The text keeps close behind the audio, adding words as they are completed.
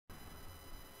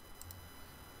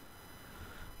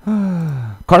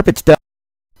Carpet's done.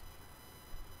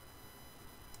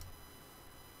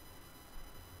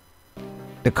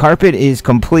 The carpet is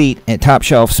complete at Top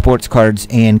Shelf Sports Cards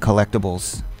and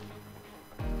Collectibles.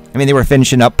 I mean, they were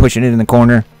finishing up, pushing it in the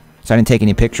corner, so I didn't take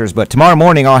any pictures. But tomorrow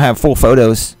morning, I'll have full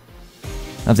photos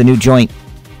of the new joint.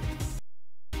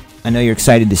 I know you're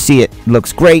excited to see it. It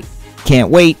looks great. Can't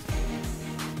wait.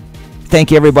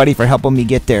 Thank you, everybody, for helping me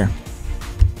get there.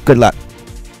 Good luck.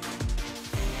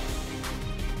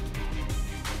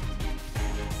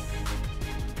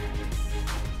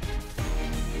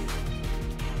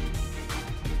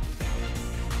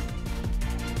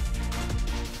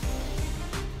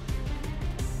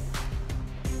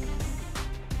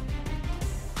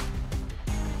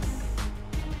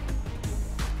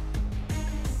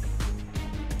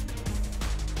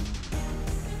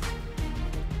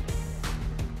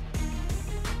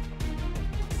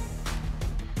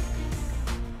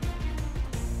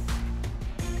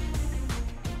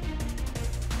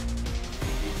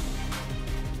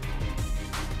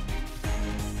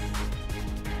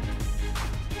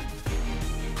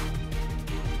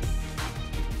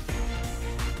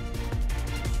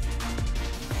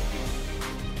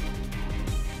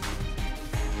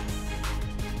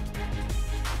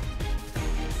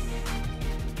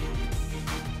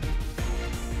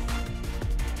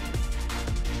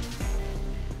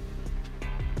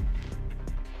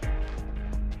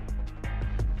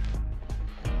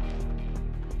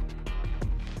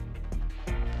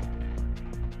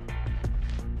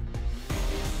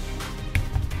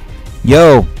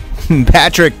 Yo,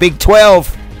 Patrick, Big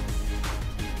 12.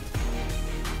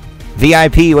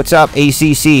 VIP, what's up?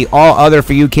 ACC, all other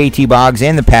for UKT Boggs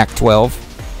and the Pac-12.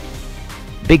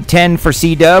 Big 10 for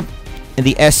C-Dub and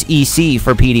the SEC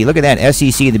for PD. Look at that,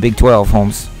 SEC, the Big 12,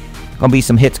 Holmes. Gonna be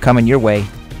some hits coming your way.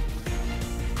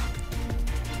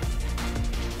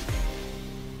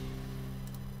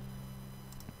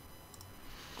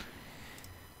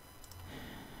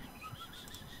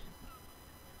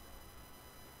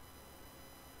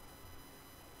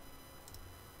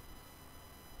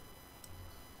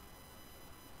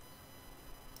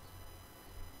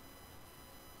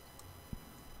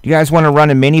 You guys want to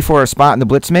run a mini for a spot in the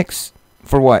Blitz Mix?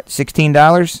 For what?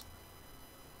 $16?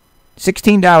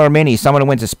 $16 mini. Someone who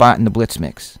wins a spot in the Blitz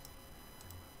Mix.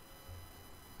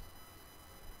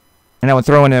 And I would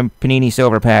throw in a Panini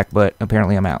Silver Pack, but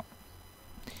apparently I'm out.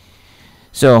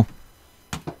 So.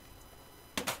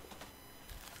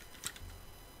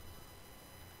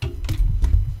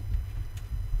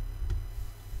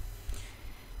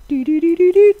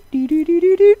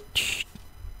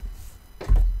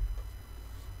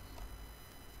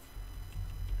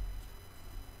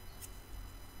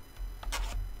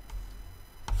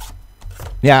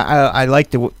 Yeah, I like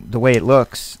the way it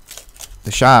looks.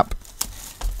 The shop.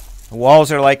 The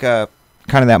walls are like a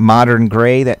kind of that modern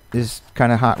gray that is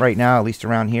kind of hot right now, at least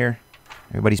around here.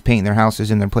 Everybody's painting their houses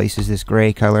and their places this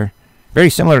gray color. Very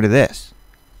similar to this.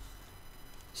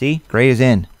 See? Gray is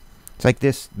in. It's like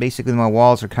this. Basically, my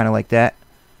walls are kind of like that.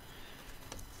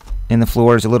 And the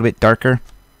floor is a little bit darker.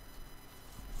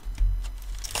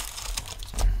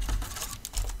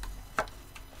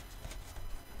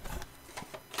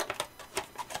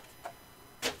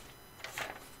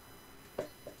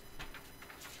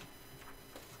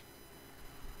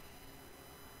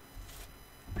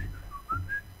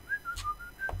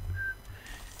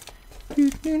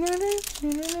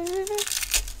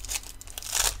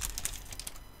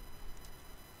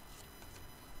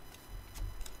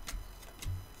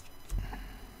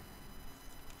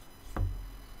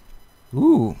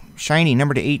 Ooh, shiny,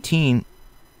 number to 18.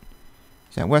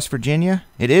 Is that West Virginia?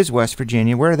 It is West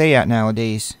Virginia. Where are they at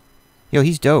nowadays? Yo,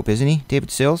 he's dope, isn't he? David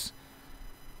Sills?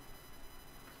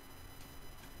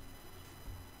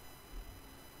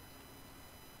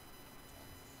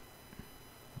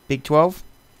 Big 12?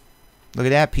 Look at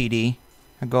that, PD.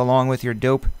 I go along with your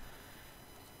dope.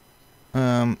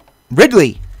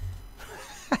 Ridley!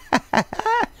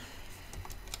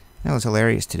 That was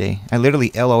hilarious today. I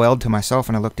literally LOL'd to myself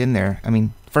when I looked in there. I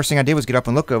mean, first thing I did was get up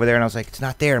and look over there, and I was like, it's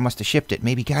not there. I must have shipped it.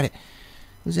 Maybe got it.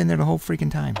 It was in there the whole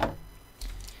freaking time.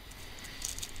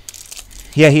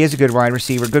 Yeah, he is a good wide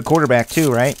receiver. Good quarterback,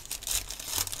 too, right?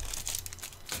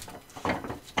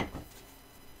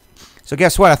 So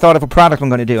guess what? I thought of a product I'm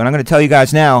going to do, and I'm going to tell you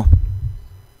guys now.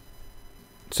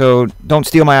 So don't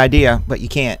steal my idea, but you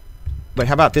can't. But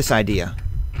how about this idea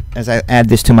as I add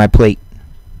this to my plate?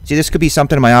 See, this could be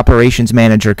something my operations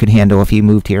manager could handle if he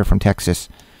moved here from Texas.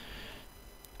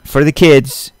 For the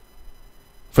kids,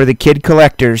 for the kid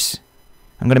collectors,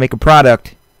 I'm going to make a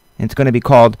product, and it's going to be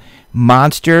called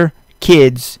Monster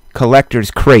Kids Collector's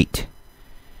Crate.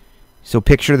 So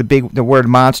picture the word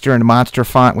monster in the monster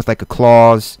font with like a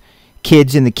claws,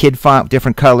 kids in the kid font,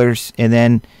 different colors, and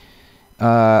then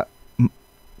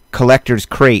collector's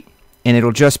crate. And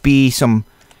it'll just be some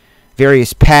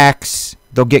various packs.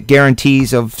 They'll get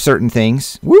guarantees of certain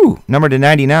things. Woo! Number to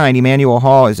 99, Emmanuel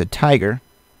Hall is a Tiger.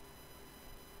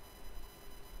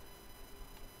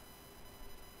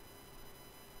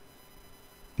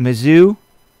 Mizzou.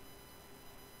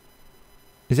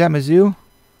 Is that Mizzou?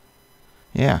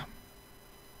 Yeah.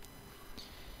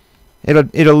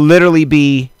 It'll literally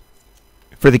be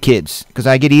for the kids, because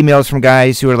I get emails from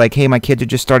guys who are like, "Hey, my kids are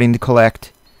just starting to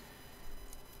collect,"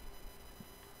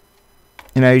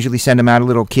 and I usually send them out a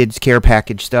little kids care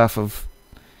package stuff of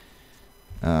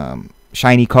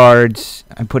shiny cards.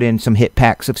 I put in some hit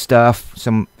packs of stuff,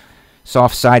 some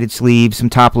soft-sided sleeves, some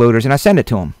top loaders, and I send it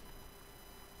to them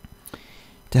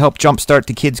to help jumpstart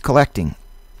the kids collecting.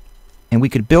 And we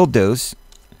could build those.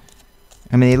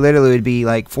 I mean, they literally would be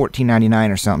like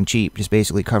 $14.99 or something cheap. Just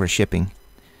basically cover shipping.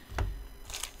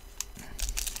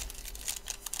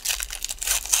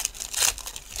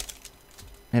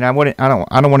 And I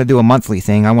don't want to do a monthly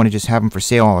thing. I want to just have them for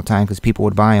sale all the time because people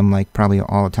would buy them like probably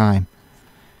all the time.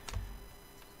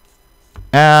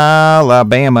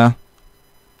 Alabama.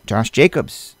 Josh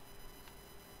Jacobs.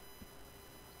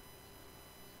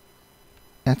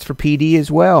 That's for PD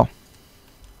as well.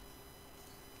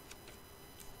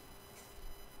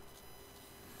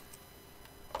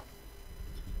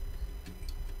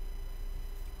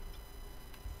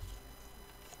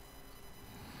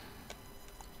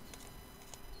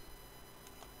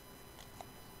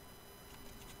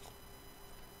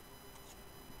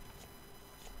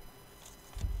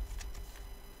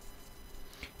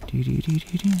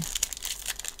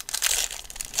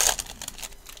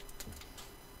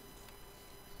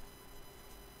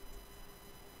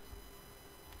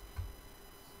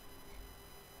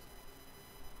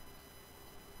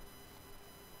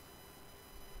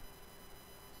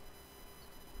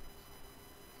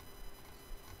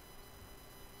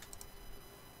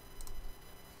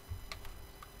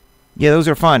 Yeah, those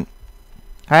are fun.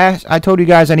 I told you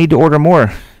guys I need to order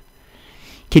more.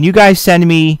 Can you guys send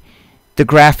me the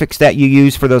graphics that you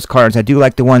use for those cards? I do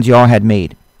like the ones y'all had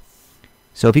made.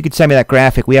 So if you could send me that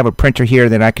graphic, we have a printer here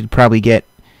that I could probably get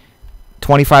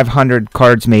 2,500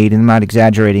 cards made, and I'm not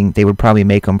exaggerating. They would probably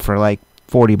make them for like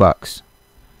 $40.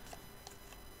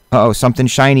 Uh-oh, something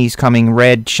shiny's coming.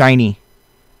 Red shiny.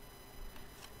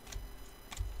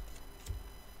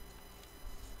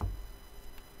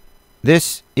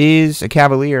 This is a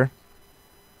Cavalier.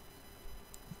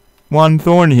 One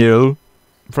Thornhill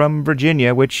from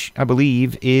Virginia, which I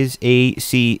believe is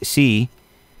ACC.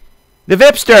 The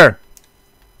Vipster!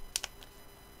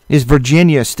 Is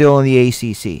Virginia still in the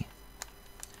ACC?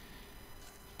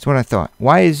 That's what I thought.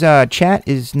 Why is chat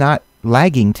is not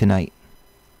lagging tonight?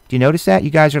 Do you notice that? You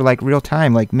guys are like real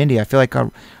time, like Mindy. I feel like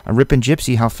a ripping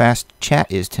gypsy how fast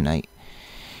chat is tonight.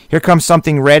 Here comes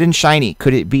something red and shiny.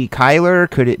 Could it be Kyler?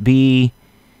 Could it be...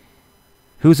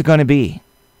 Who's it going to be?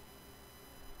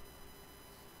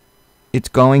 It's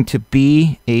going to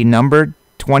be a numbered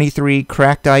 23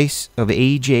 cracked ice of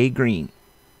AJ Green.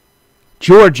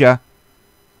 Georgia.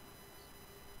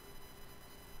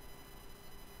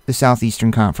 The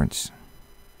Southeastern Conference.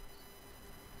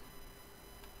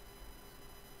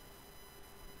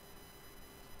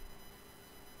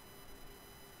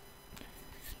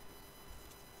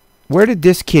 Where did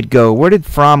this kid go? Where did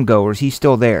Fromm go? Or is he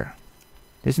still there?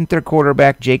 Isn't their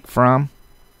quarterback Jake Fromm?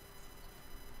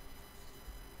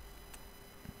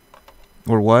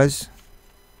 Or was?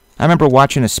 I remember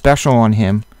watching a special on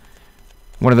him.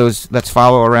 One of those Let's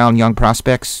Follow Around Young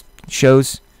Prospects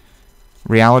shows.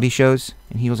 Reality shows.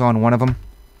 And he was on one of them.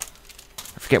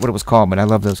 I forget what it was called, but I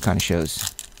love those kind of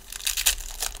shows.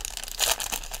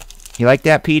 You like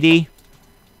that, PD?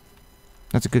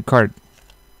 That's a good card.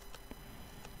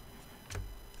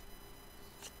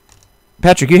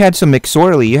 Patrick, you had some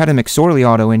McSorley. You had a McSorley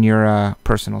auto in your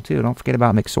personal, too. Don't forget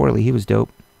about McSorley. He was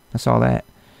dope. I saw that.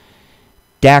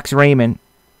 Dax Raymond.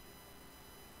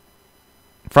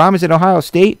 Fromm is at Ohio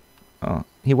State. Oh,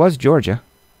 he was Georgia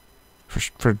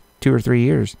for 2 or 3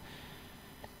 years.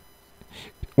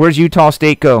 Where's Utah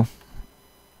State go?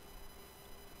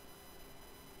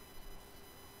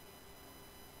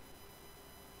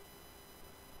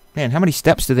 Man, how many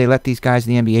steps do they let these guys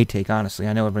in the NBA take, honestly?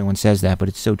 I know everyone says that, but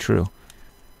it's so true.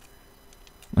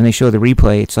 When they show the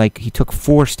replay, it's like he took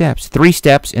 4 steps. 3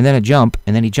 steps, and then a jump,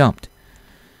 and then he jumped.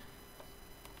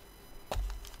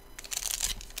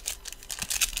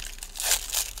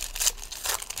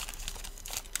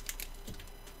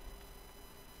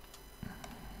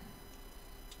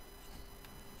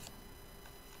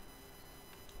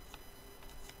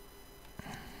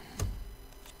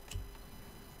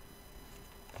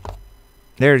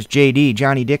 There's JD,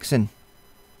 Johnny Dixon.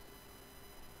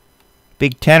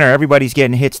 Big tenor. Everybody's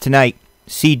getting hits tonight.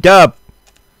 C-Dub.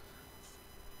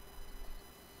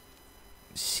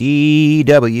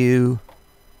 CW.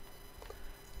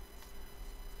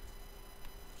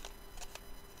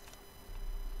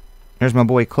 There's my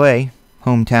boy Clay,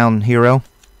 hometown hero,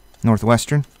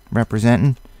 Northwestern,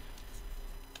 representing.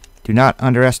 Do not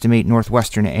underestimate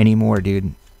Northwestern anymore,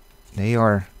 dude. They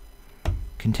are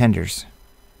contenders.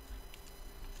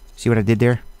 See what I did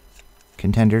there?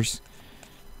 Contenders.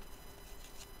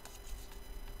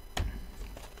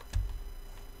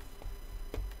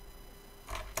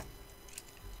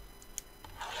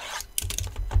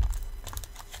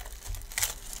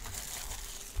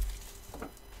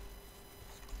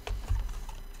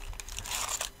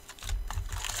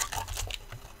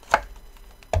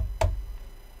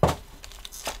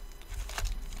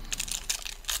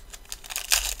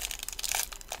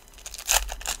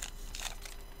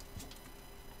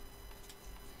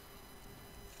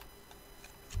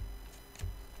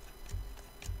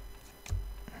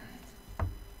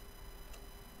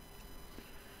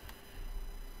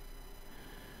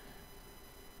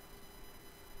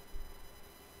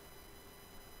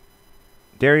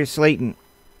 Darius Slayton.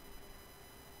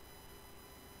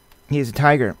 He is a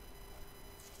Tiger.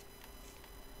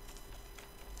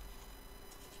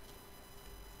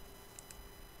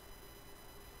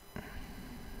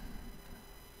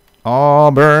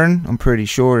 Auburn, I'm pretty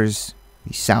sure, is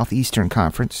the Southeastern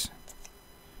Conference.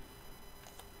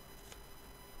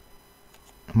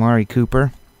 Amari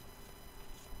Cooper.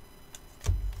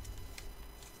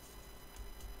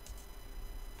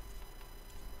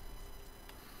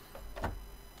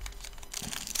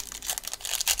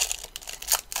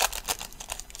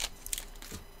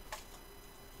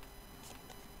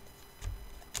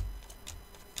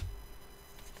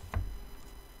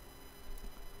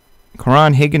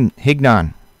 Karan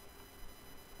Hignon.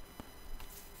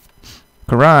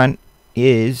 Karan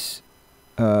is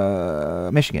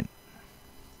Michigan.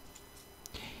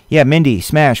 Yeah, Mindy,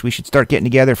 Smash. We should start getting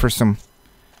together for some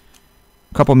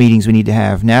couple meetings we need to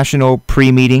have. National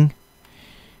pre-meeting.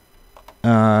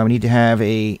 We need to have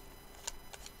a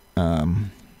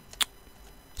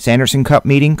Sanderson Cup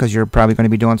meeting because you're probably going to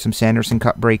be doing some Sanderson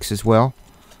Cup breaks as well.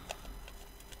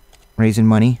 Raising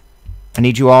money. I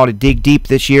need you all to dig deep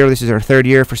this year. This is our third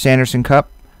year for Sanderson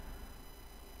Cup.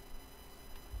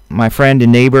 My friend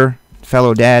and neighbor,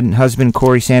 fellow dad and husband,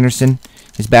 Corey Sanderson,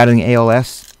 is battling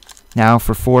ALS now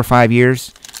for 4 or 5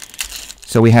 years.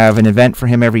 So we have an event for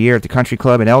him every year at the Country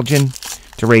Club in Elgin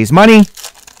to raise money.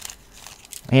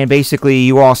 And basically,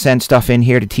 you all send stuff in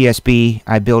here to TSB.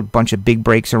 I build a bunch of big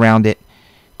breaks around it.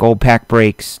 Gold pack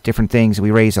breaks, different things.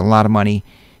 We raise a lot of money.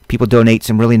 People donate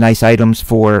some really nice items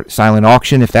for silent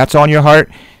auction. If that's on your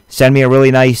heart, send me a really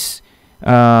nice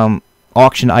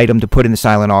auction item to put in the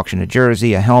silent auction. A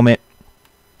jersey, a helmet.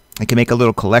 I can make a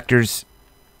little collector's,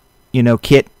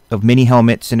 kit of mini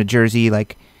helmets and a jersey,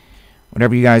 like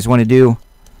whatever you guys want to do.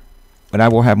 But I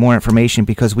will have more information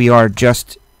because we are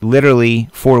just literally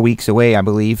 4 weeks away, I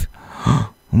believe.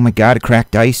 Oh my God, a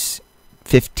cracked ice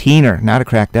 15er. Not a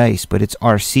cracked ice, but it's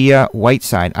Arcia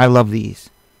Whiteside. I love these.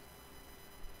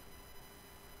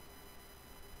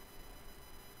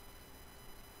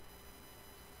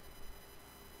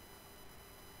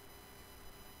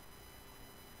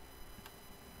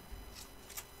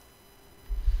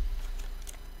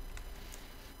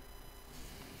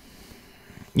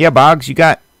 Yeah, Boggs, you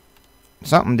got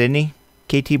something, didn't he?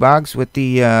 KT Boggs with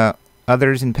the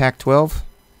others in Pac-12.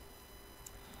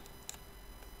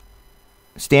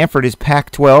 Stanford is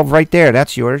Pac-12 right there.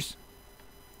 That's yours.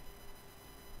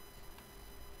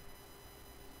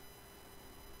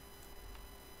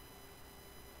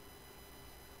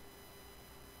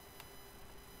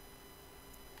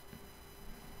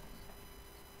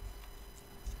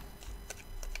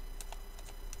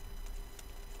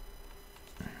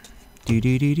 Yeah,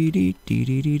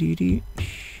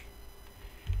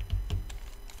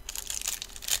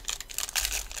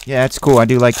 that's cool. I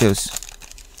do like those.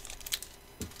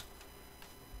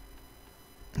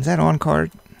 Is that on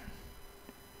card?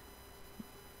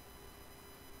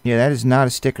 Yeah, that is not a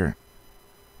sticker.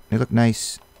 They look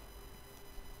nice.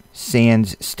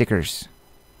 Sans stickers.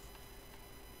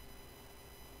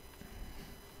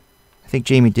 I think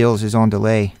Jamie Dills is on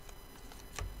delay.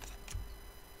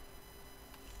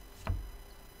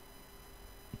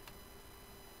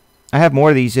 I have more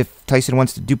of these if Tyson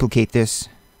wants to duplicate this.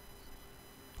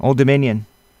 Old Dominion.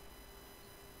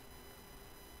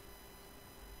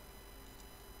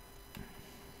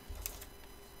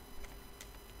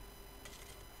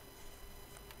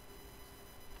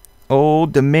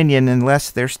 Old Dominion, unless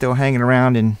they're still hanging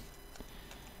around in...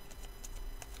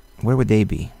 Where would they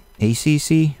be?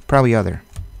 ACC? Probably other.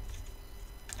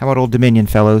 How about Old Dominion,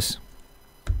 fellows?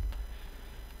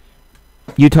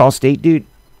 Utah State, dude.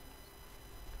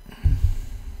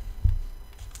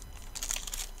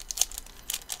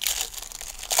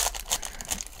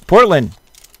 Portland.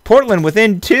 Portland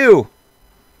within 2.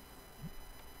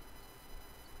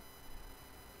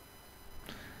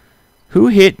 Who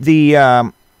hit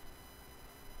the...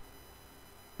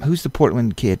 who's the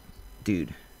Portland kid?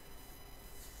 Dude.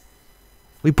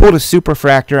 We pulled a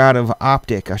superfractor out of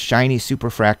Optic. A shiny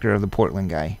superfractor of the Portland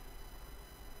guy.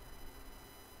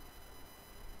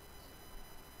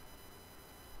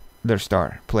 Their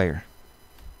star player.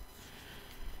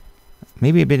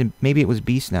 Maybe it was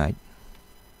B-Snide.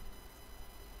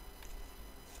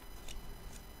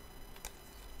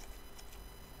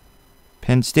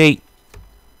 Penn State.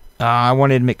 I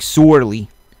wanted McSorley.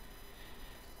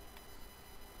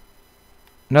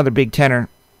 Another big tenor.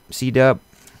 C-Dub.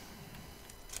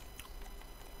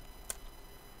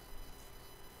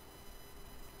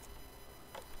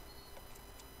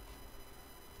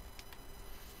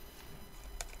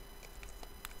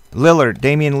 Lillard.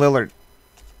 Damian Lillard.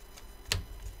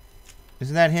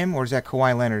 Isn't that him, or is that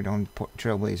Kawhi Leonard on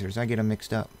Trailblazers? I get them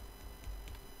mixed up.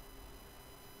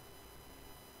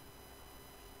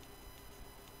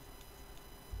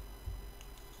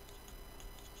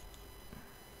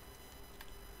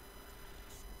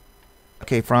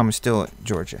 Okay, Fromm is still at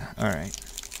Georgia. All right.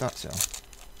 Thought so.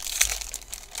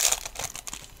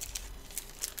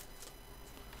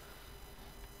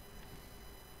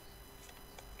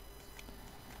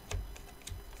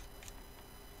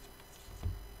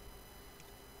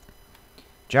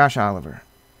 Josh Oliver.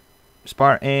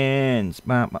 Spartans.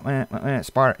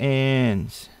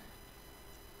 Spartans.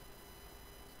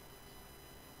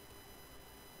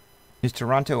 Is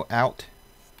Toronto out?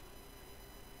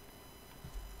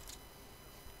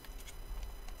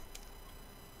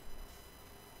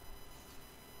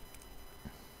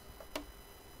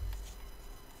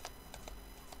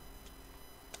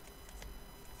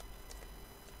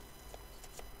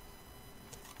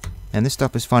 And this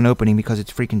stuff is fun opening because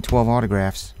it's freaking 12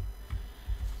 autographs.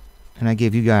 And I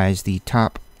give you guys the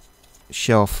top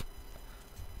shelf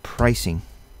pricing.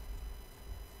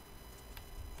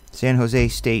 San Jose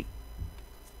State,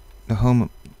 the home of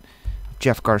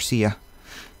Jeff Garcia.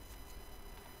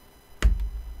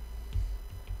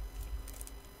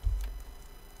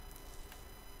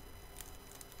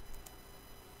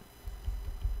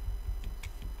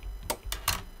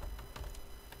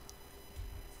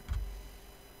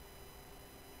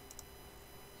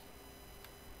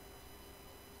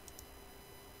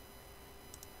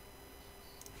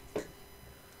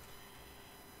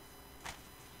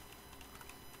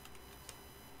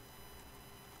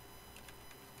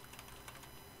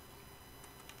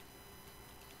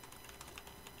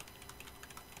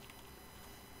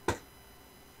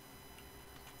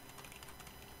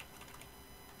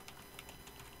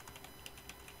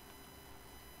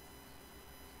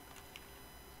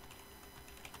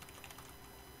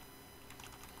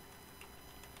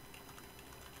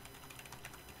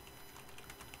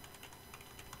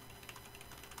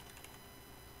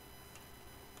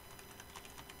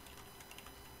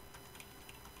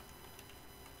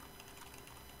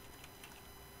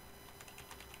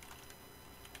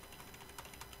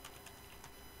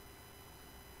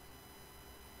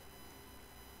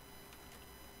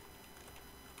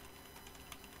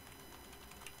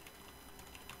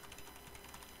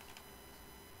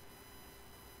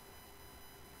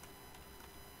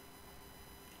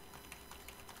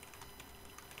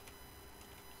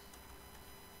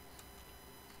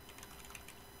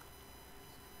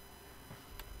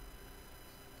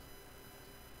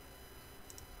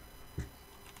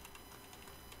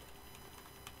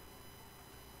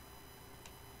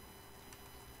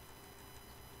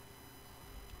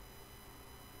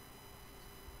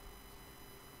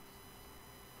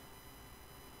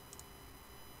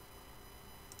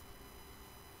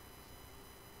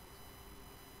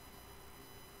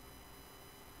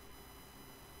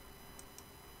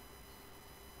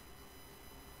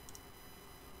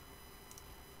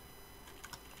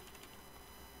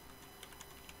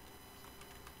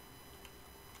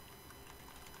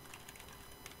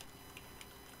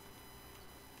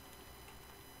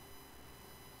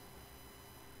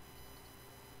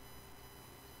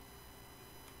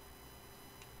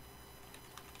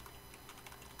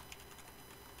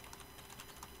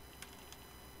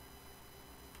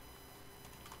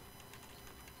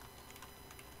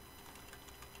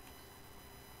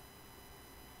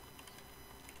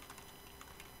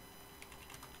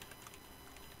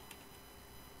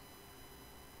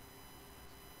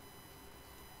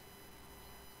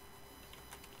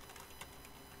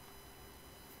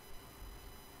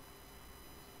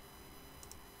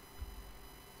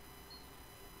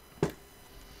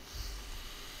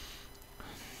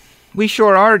 We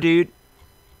sure are, dude.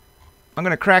 I'm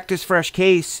going to crack this fresh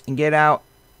case and get out.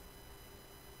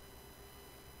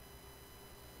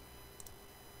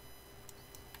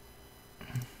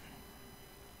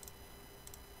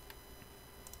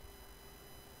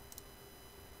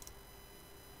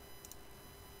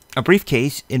 A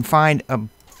briefcase and find a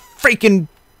freaking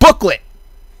booklet.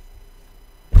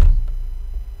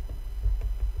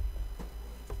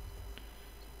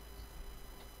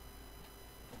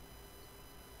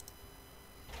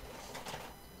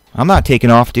 I'm not taking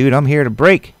off, dude. I'm here to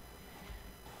break.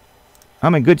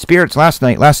 I'm in good spirits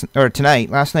tonight.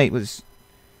 Last night was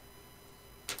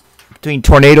between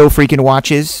tornado freaking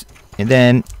watches and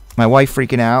then my wife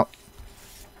freaking out.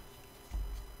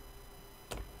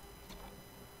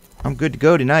 I'm good to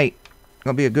go tonight.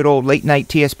 Gonna be a good old late night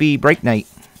TSB break night.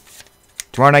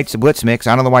 Tomorrow night's the Blitz Mix.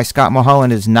 I don't know why Scott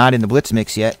Mulholland is not in the Blitz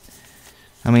Mix yet.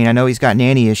 I mean, I know he's got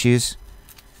nanny issues.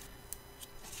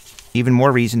 Even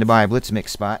more reason to buy a Blitz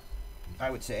Mix spot, I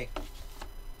would say.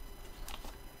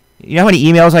 You know how many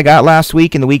emails I got last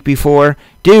week and the week before?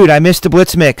 Dude, I missed the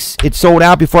Blitz Mix. It sold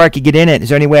out before I could get in it. Is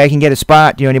there any way I can get a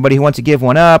spot? Do you know anybody who wants to give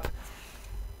one up?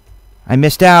 I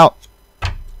missed out.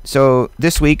 So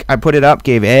this week I put it up,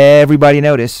 gave everybody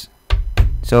notice.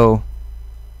 So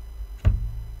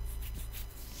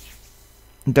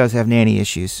it does have nanny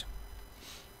issues.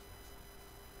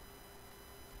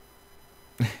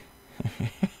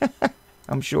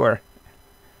 I'm sure.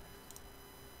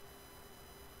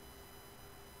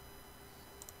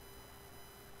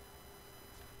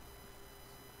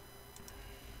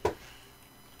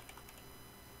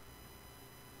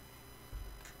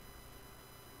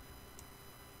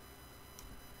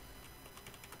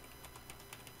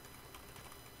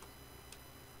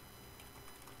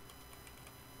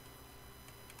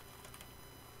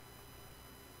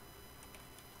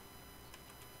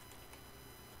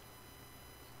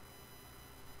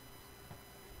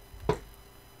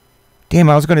 Damn,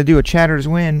 I was going to do a Chatter's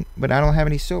win, but I don't have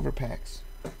any silver packs.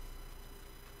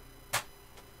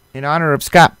 In honor of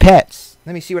Scott Pets.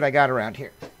 Let me see what I got around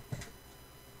here.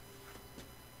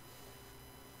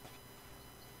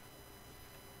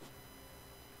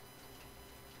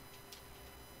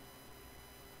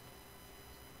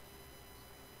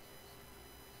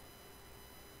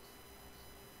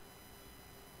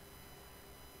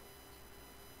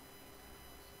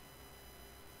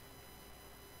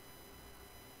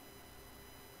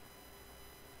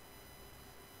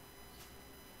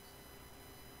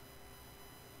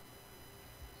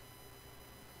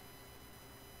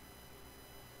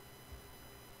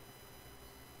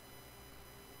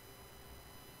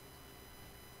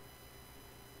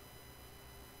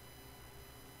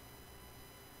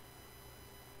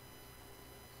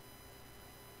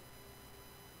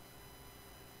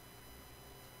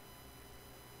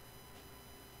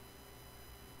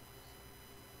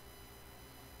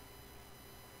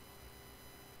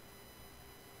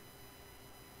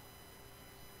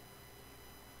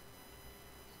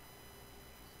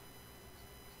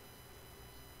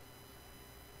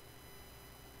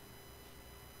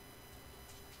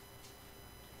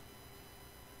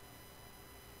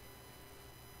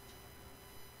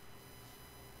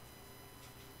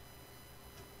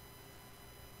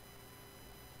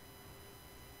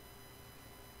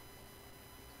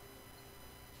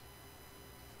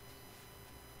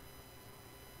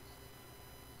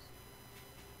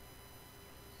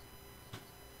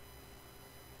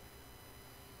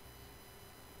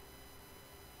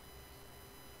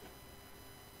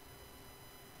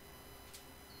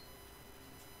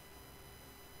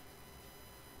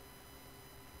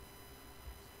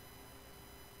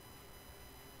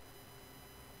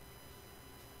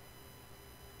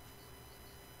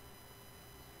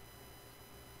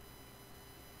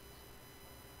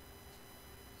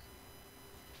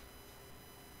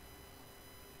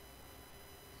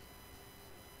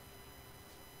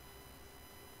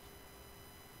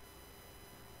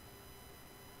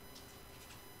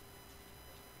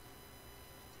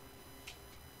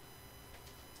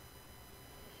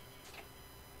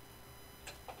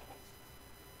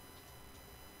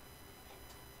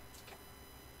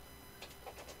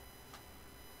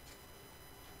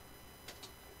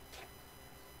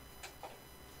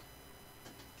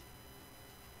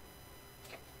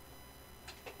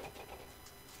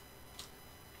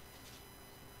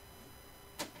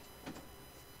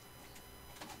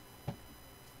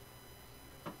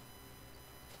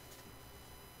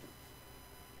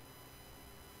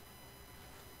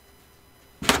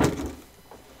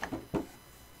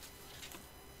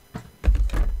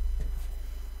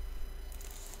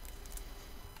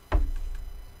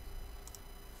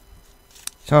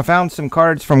 So I found some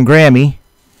cards from Grammy.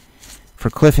 for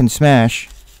Cliff and Smash.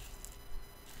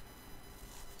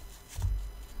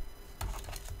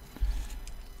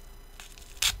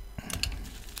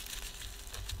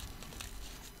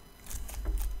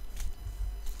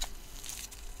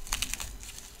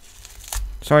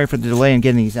 Sorry for the delay in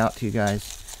getting these out to you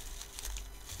guys.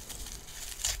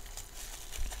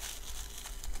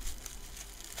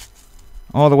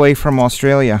 All the way from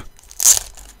Australia.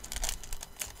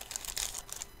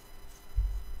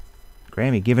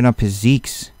 Grammy giving up his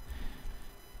Zeeks.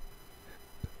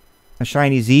 A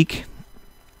shiny Zeke.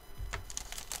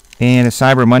 And a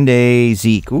Cyber Monday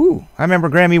Zeke. Ooh, I remember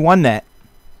Grammy won that.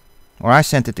 Or I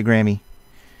sent it to Grammy.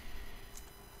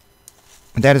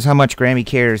 That is how much Grammy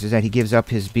cares, is that he gives up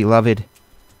his beloved.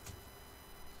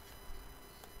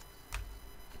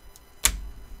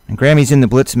 And Grammy's in the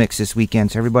Blitz Mix this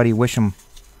weekend, so everybody wish him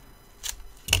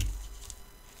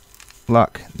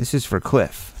luck. This is for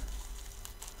Cliff.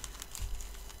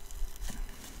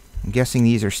 I'm guessing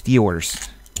these are Steelers.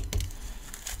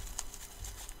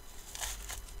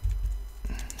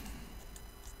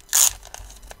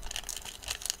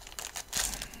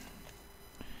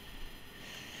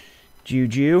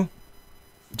 Juju.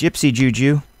 Gypsy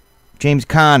Juju. James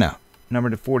Conner, number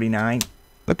to 49.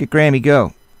 Look at Grammy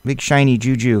go. Big shiny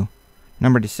Juju,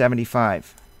 number to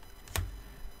 75.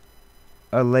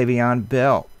 A Le'Veon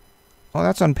Bell. Oh,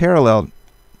 that's unparalleled.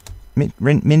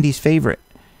 Mindy's favorite.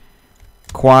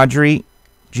 Quadri,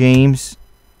 James,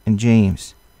 and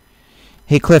James.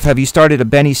 Hey, Cliff, have you started a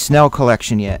Benny Snell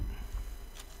collection yet?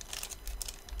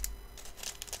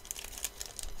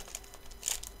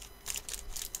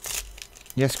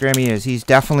 Yes, Grammy is. He's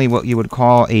definitely what you would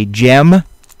call a gem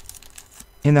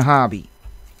in the hobby.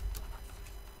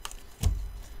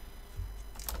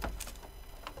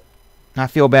 I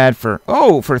feel bad for...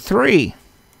 Oh, for 3.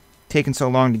 Taking so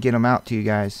long to get them out to you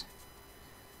guys.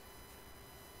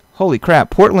 Holy crap.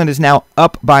 Portland is now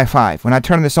up by 5. When I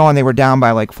turned this on, they were down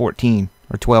by like 14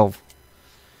 or 12.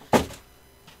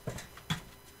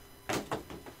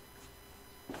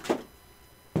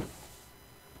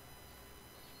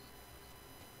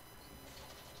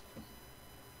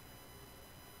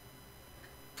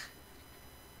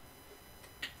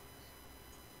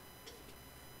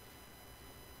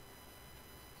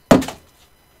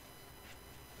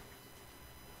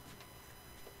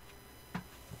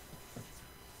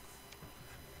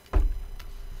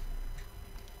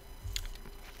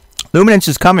 Luminance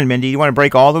is coming, Mindy. You want to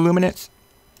break all the Luminance?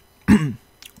 You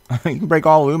can break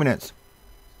all the Luminance.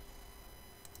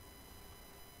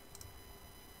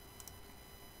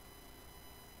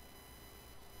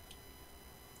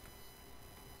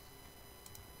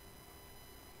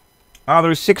 Oh,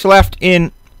 there's 6 left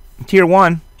in Tier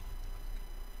 1.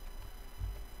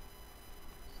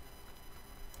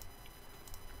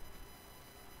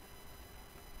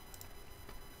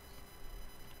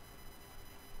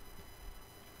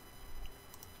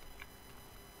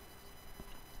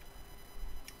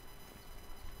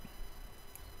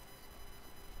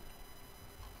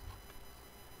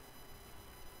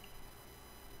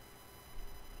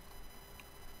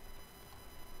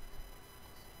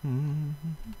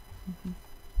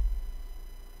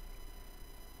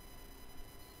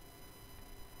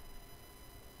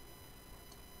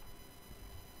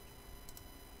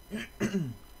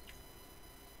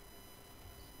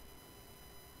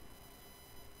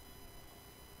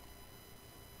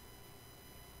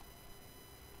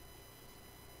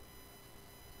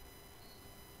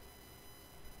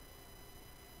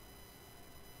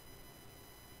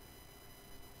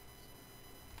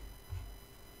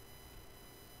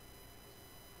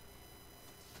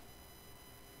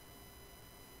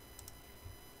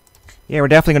 Yeah, we're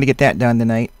definitely going to get that done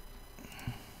tonight.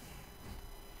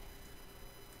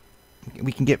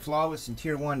 We can get Flawless and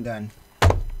Tier 1 done.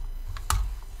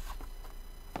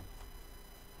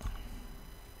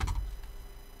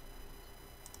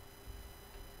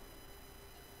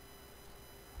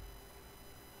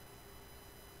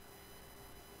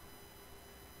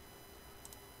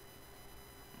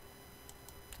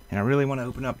 And I really want to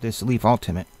open up this Leaf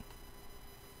Ultimate.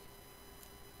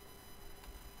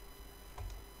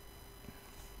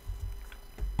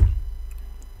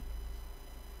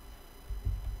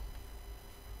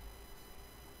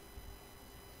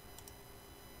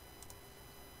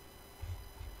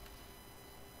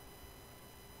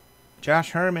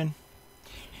 Josh Herman.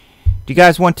 Do you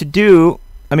guys want to do...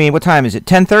 I mean, what time is it?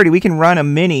 10:30. We can run a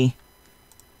mini.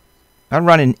 I'll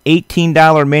run an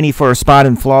 $18 mini for a spot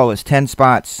in Flawless. 10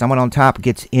 spots. Someone on top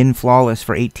gets in Flawless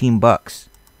for 18 bucks.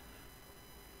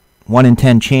 1 in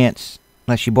 10 chance.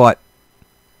 Unless you bought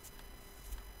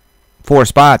 4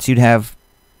 spots, you'd have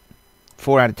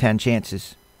 4 out of 10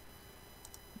 chances.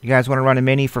 You guys want to run a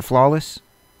mini for flawless?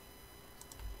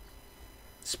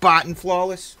 Spot and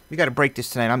flawless. We got to break this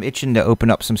tonight. I'm itching to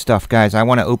open up some stuff, guys. I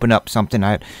want to open up something.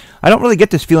 I don't really get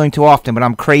this feeling too often, but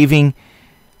I'm craving.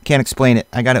 Can't explain it.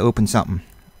 I got to open something.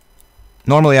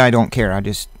 Normally, I don't care. I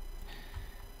just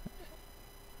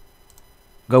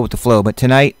go with the flow. But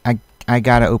tonight, I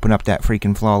got to open up that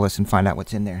freaking flawless and find out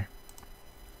what's in there.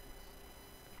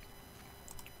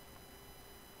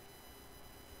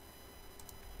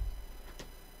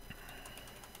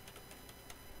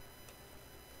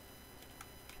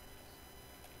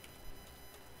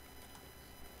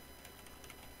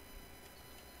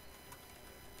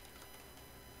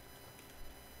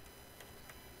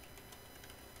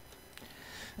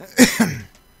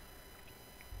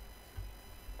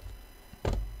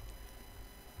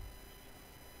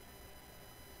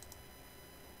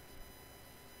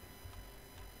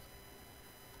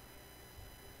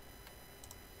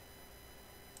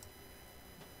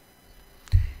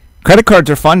 Credit cards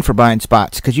are fun for buying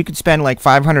spots because you could spend like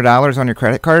 $500 on your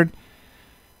credit card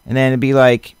and then it'd be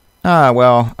like,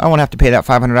 well, I won't have to pay that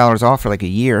 $500 off for like a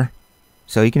year.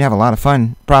 So you can have a lot of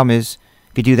fun. Problem is,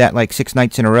 if you do that like 6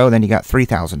 nights in a row, then you got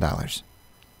 $3,000.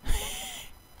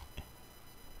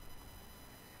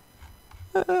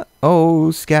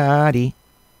 Oh, Scotty.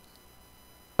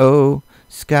 Oh,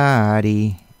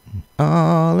 Scotty.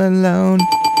 All alone.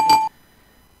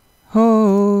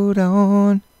 Hold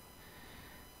on.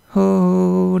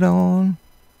 Hold on.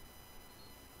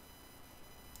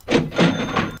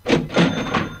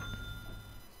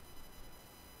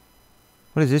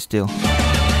 What does this do?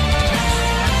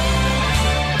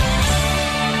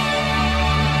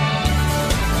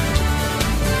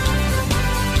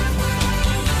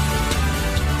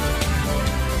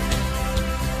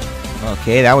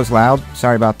 Okay, that was loud.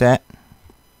 Sorry about that.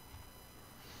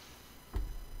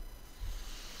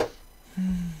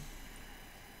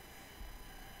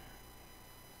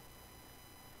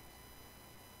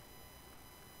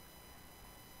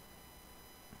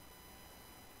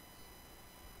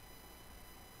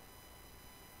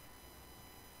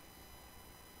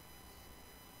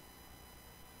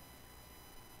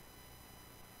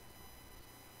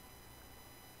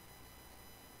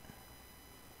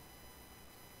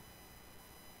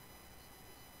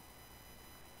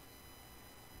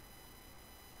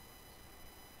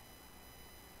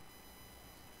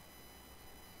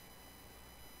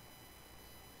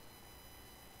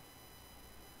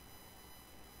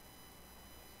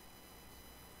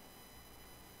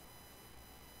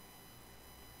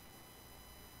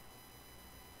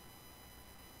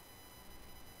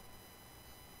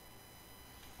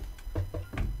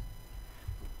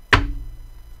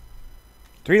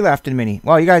 Three left in mini.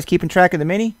 Well, you guys keeping track of the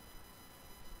mini?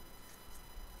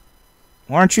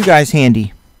 Why aren't you guys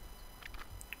handy?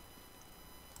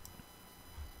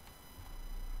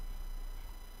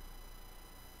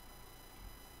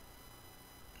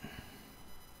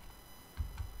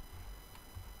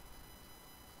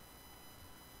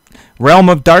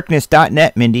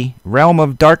 Realmofdarkness.net, Mindy.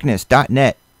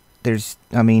 Realmofdarkness.net. There's,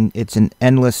 I mean, it's an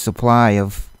endless supply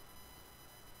of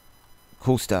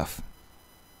cool stuff.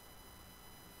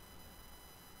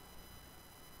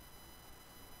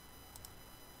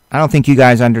 I don't think you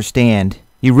guys understand.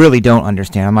 You really don't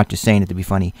understand. I'm not just saying it to be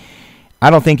funny. I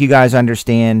don't think you guys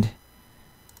understand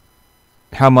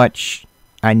how much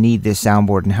I need this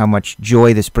soundboard and how much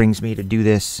joy this brings me to do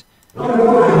this.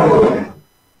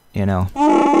 You know.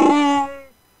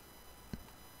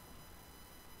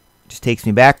 Just takes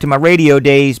me back to my radio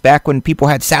days, back when people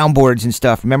had soundboards and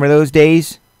stuff. Remember those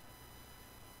days?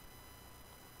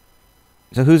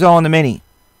 So who's all in the mini?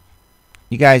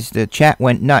 You guys, the chat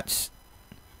went nuts.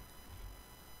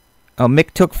 Oh,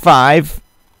 Mick took 5.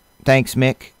 Thanks,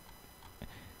 Mick.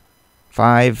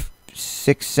 5,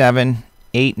 6, 7,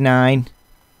 8, 9,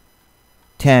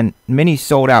 10. Mini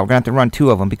sold out. We're going to have to run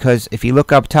 2 of them because if you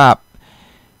look up top,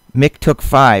 Mick took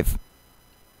 5.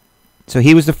 So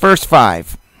he was the first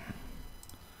 5.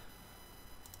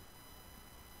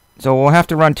 So we'll have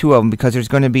to run 2 of them because there's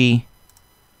going to be...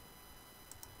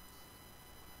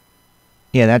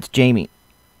 Yeah, that's Jamie.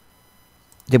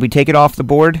 Did we take it off the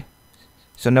board?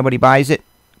 So nobody buys it,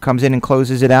 comes in and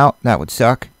closes it out? That would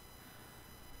suck.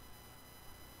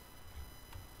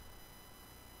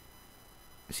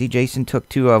 See, Jason took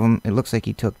 2 of them. It looks like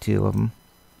he took 2 of them.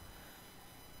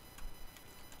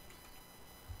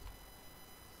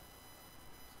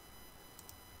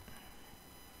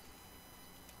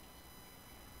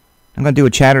 I'm going to do a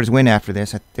Chatter's win after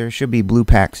this. There should be blue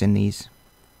packs in these.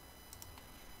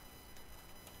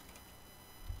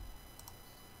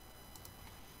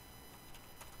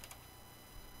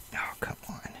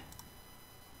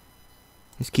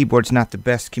 This keyboard's not the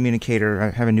best communicator. I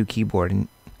have a new keyboard. And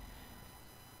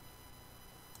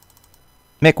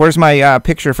Mick, where's my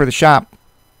picture for the shop?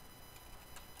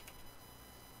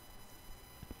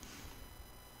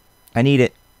 I need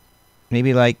it.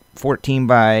 Maybe like 14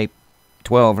 by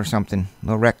 12 or something. A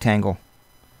little rectangle.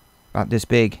 About this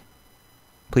big.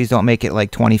 Please don't make it like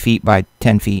 20 feet by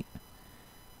 10 feet.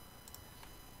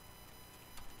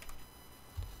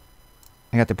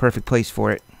 I got the perfect place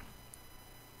for it.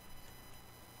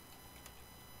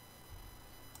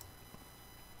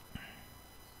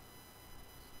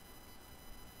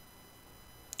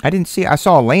 I didn't see. I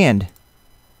saw land.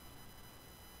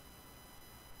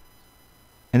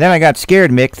 And then I got scared,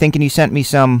 Mick, thinking you sent me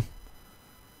some,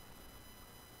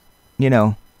 you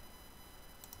know,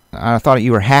 I thought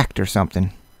you were hacked or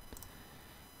something.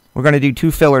 We're going to do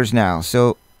 2 fillers now.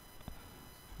 So,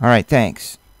 all right,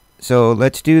 thanks. So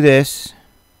let's do this.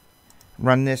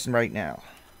 Run this right now.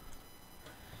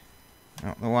 I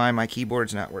don't know why my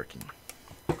keyboard's not working.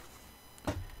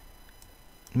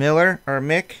 Miller or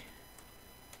Mick?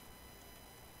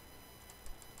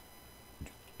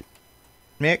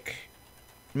 Mick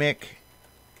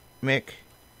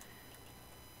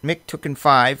taking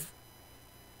 5.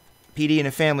 PD and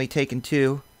a family taking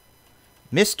 2.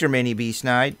 Mr. Mini B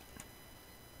Snide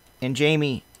and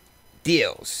Jamie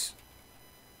deals.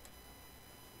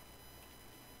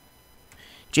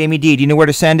 Jamie D, do you know where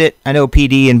to send it? I know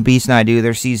PD and B Snide do.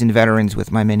 They're seasoned veterans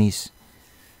with my minis.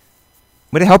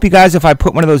 Would it help you guys if I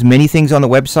put one of those mini things on the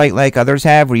website like others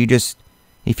have, where you just,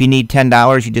 if you need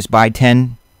 $10, you just buy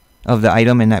 10 of the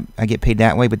item and I get paid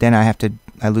that way, but then I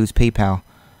lose PayPal.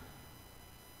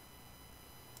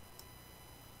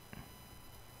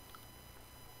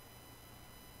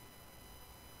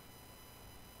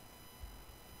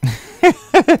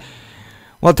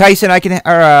 Well, Tyson, I can,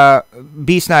 or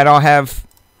Beast Knight, I'll have.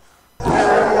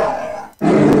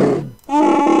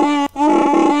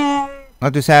 I'll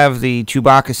just have the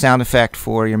Chewbacca sound effect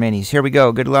for your minis. Here we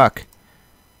go. Good luck.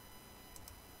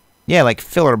 Yeah, like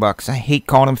filler bucks. I hate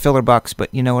calling them filler bucks,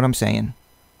 but you know what I'm saying.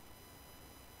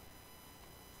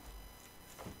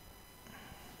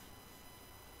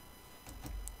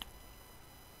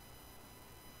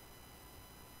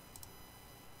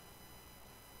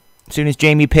 As soon as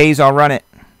Jamie pays, I'll run it.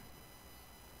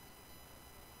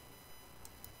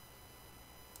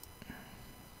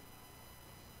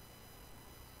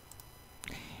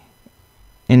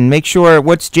 And make sure,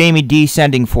 what's Jamie D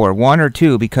sending for? 1 or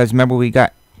 2? Because remember we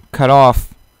got cut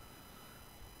off.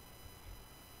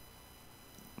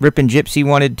 Rippin' Gypsy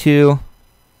wanted 2.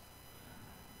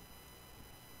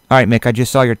 Alright, Mick, I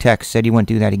just saw your text. Said you wouldn't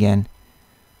do that again.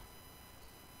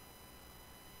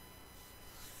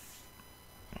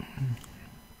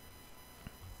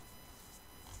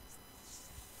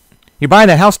 You're buying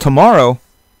that house tomorrow?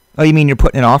 Oh, you mean you're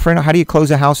putting an offer in? How do you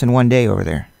close a house in 1 day over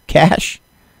there? Cash?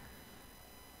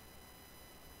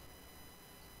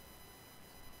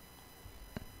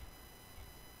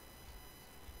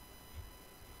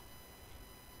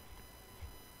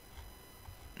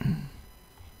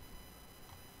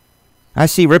 I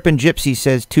see Rippin' Gypsy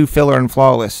says 2 filler and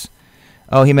flawless.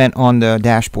 Oh, he meant on the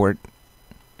dashboard.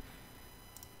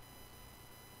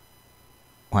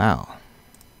 Wow.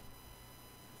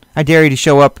 I dare you to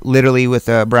show up literally with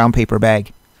a brown paper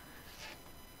bag.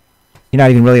 You're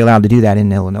not even really allowed to do that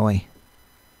in Illinois.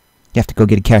 You have to go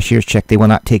get a cashier's check. They will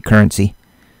not take currency.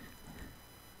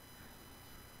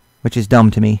 Which is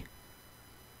dumb to me.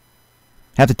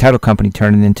 Have the title company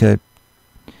turn it into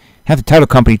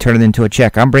a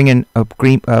check. I'm bringing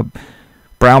a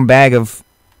brown bag of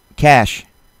cash,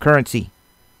 currency.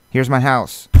 Here's my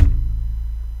house.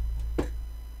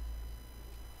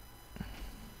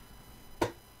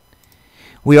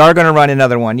 We are going to run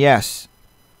another one, yes.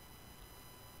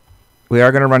 We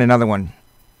are going to run another one.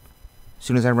 As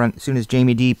soon as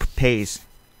Jamie D pays.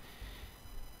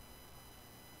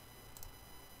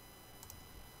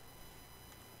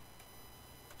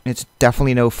 It's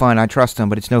definitely no fun. I trust him,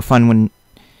 but it's no fun when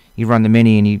you run the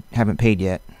mini and you haven't paid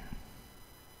yet.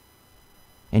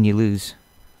 And you lose.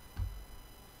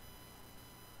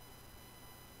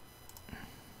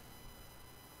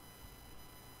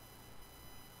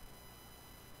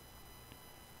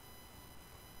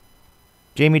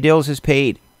 Jamie Dills has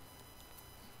paid.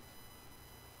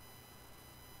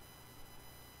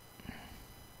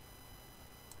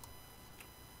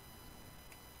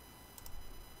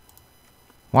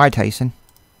 Why, Tyson?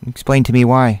 Explain to me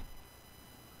why.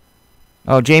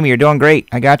 Oh, Jamie, you're doing great.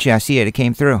 I got you. I see it. It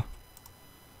came through.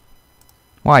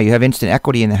 Why? You have instant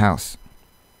equity in the house.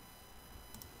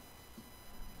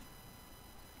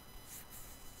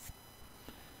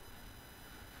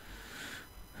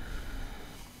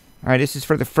 All right, this is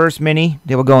for the first mini.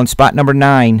 They will go in spot number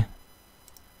 9.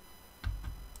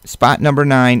 Spot number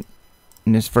 9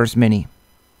 in this first mini.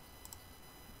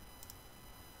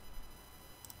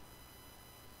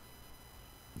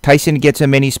 Tyson gets a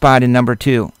mini spot in number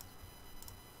 2.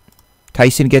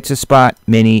 Tyson gets a spot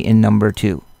mini in number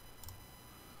 2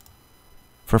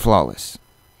 for Flawless.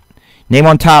 Name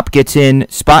on top gets in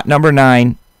spot number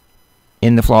 9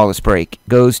 in the Flawless break.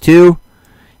 Goes to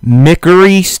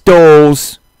Mickery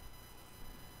Stoles.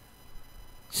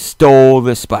 Stole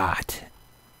the spot.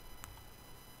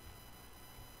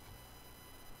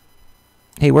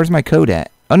 Hey, where's my code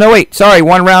at? Oh, no, wait. Sorry,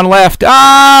 1 round left.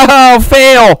 Oh,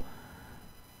 fail.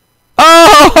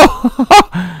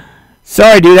 Oh!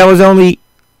 Sorry, dude. That was only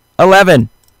 11.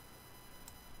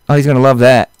 Oh, he's going to love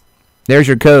that. There's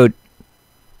your code.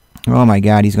 Oh, my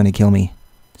God. He's going to kill me.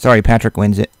 Sorry, Patrick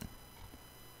wins it.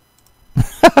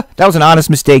 That was an honest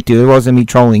mistake, dude. It wasn't me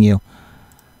trolling you.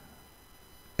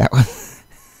 That was...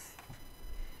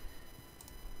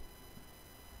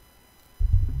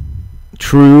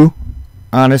 True,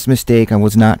 honest mistake. I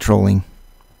was not trolling.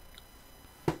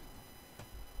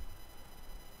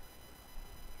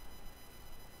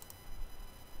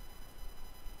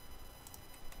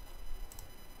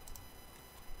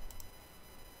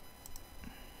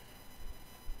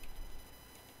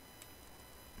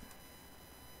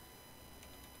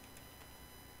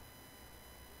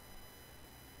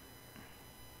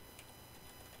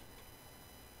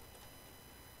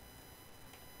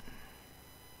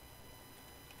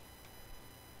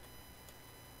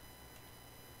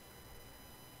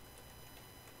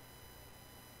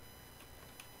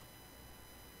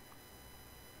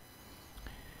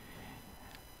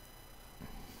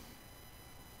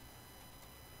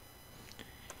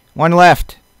 One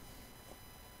left.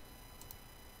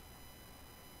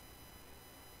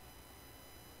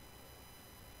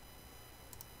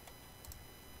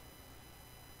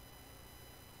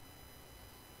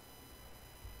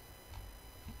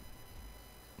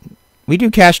 We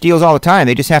do cash deals all the time.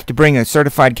 They just have to bring a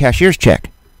certified cashier's check.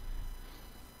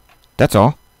 That's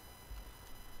all.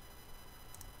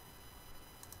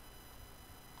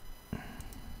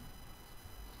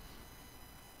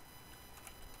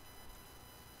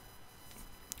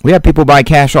 We have people buy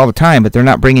cash all the time, but they're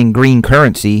not bringing green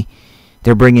currency.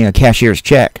 They're bringing a cashier's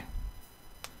check.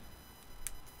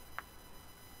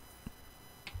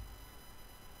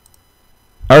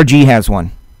 RG has one.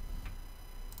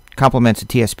 Compliments to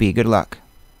TSP. Good luck.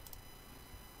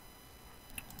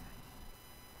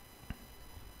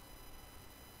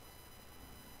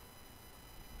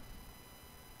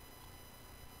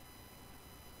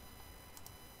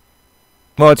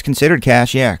 Well, it's considered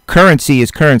cash, yeah. Currency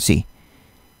is currency.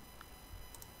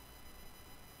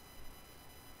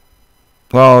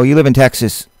 Well, you live in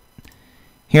Texas.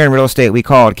 Here in real estate, we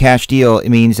call it cash deal. It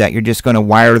means that you're just going to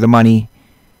wire the money.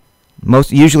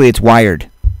 Usually it's wired.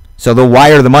 So they'll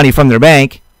wire the money from their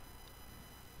bank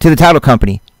to the title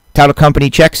company. Title company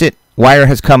checks it. Wire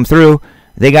has come through.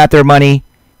 They got their money.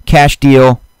 Cash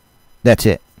deal. That's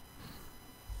it.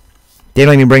 They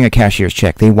don't even bring a cashier's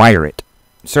check. They wire it.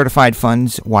 Certified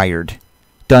funds wired.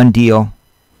 Done deal.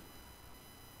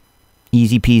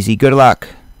 Easy peasy. Good luck.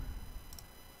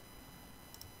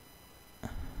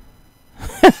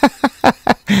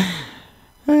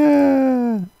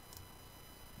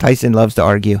 Tyson loves to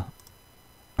argue.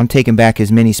 I'm taking back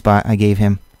his mini spot I gave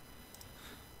him.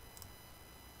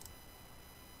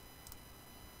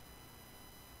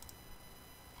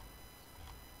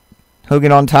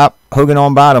 Hogan on top, Hogan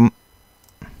on bottom.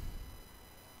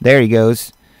 There he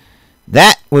goes.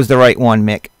 That was the right one,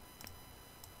 Mick.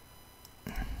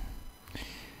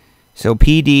 So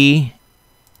PD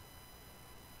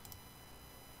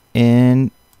and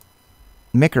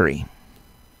Mickery.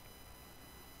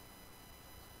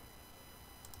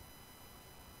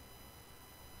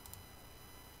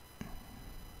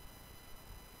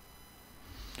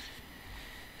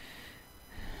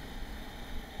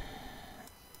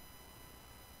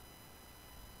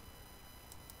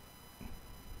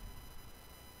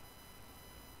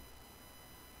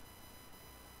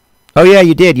 Oh yeah,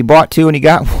 you did. You bought 2 and you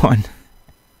got 1.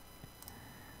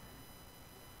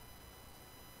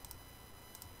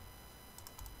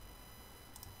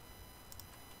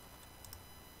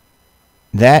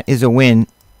 That is a win.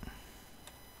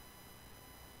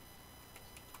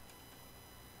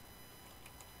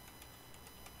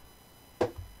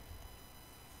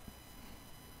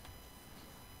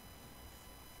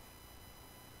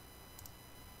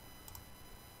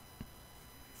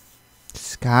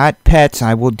 Scott Pets,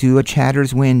 I will do a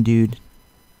Chatter's win, dude.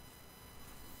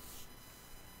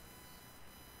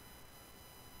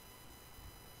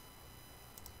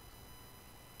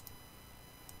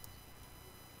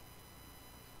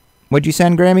 What'd you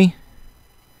send, Grammy?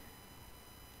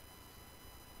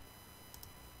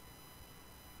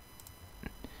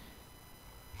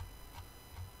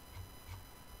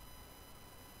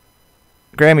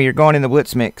 Grammy, you're going in the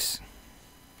Blitz mix.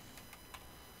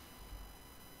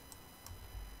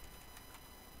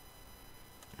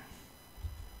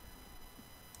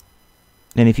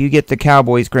 And if you get the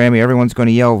Cowboys, Grammy, everyone's going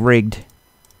to yell rigged.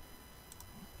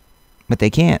 But they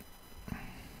can't.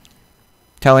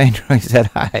 Tell Andrew I said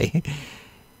hi.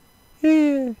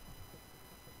 Yeah.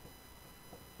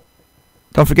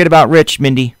 Don't forget about Rich,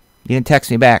 Mindy. You didn't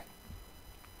text me back.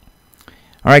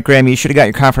 All right, Grammy, you should have got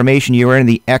your confirmation. You were in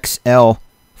the XL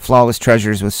Flawless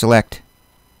Treasures with Select.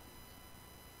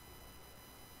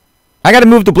 I got to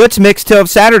move the Blitz mix till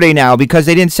Saturday now because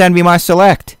they didn't send me my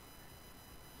Select.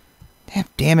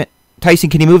 Damn it.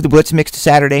 Tyson, can you move the Blitz mix to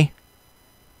Saturday?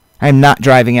 I am not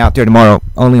driving out there tomorrow,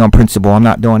 only on principle. I'm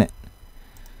not doing it.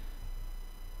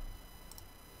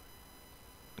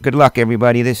 Good luck,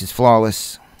 everybody. This is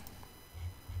Flawless.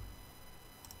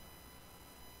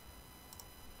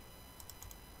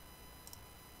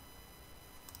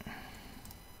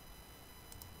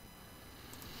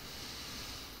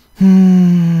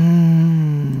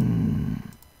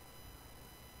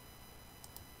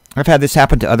 I've had this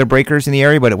happen to other breakers in the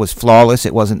area, but it was Flawless.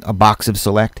 It wasn't a box of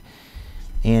Select.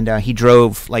 And he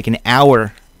drove like an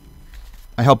hour.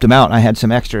 I helped him out. And I had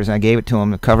some extras, and I gave it to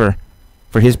him to cover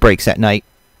for his breaks that night.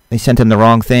 They sent him the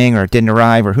wrong thing, or it didn't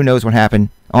arrive, or who knows what happened.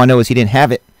 All I know is he didn't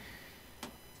have it.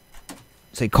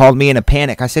 So he called me in a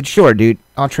panic. I said, sure, dude.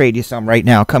 I'll trade you some right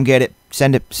now. Come get it.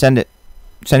 Send it. Send it.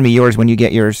 Send me yours when you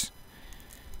get yours.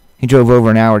 He drove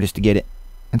over an hour just to get it.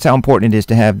 That's how important it is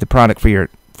to have the product for your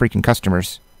freaking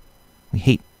customers. We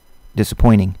hate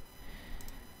disappointing.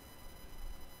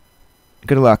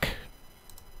 Good luck.